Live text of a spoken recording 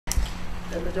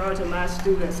the majority of my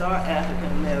students are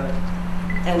African American,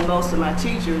 and most of my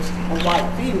teachers are white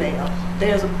female,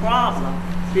 there's a problem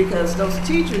because those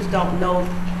teachers don't know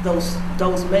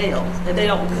those males, and they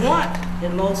don't want,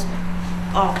 and most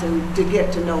often, to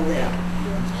get to know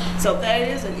them. So that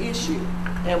is an issue,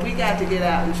 and we got to get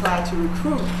out and try to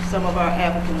recruit some of our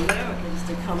African Americans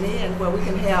to come in where we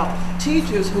can have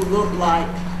teachers who look like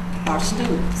our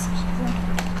students.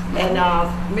 And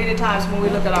many times when we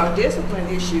look at our discipline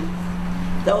issue,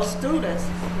 those students,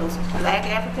 those black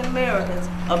African Americans,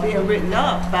 are being written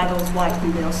up by those white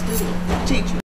female teachers.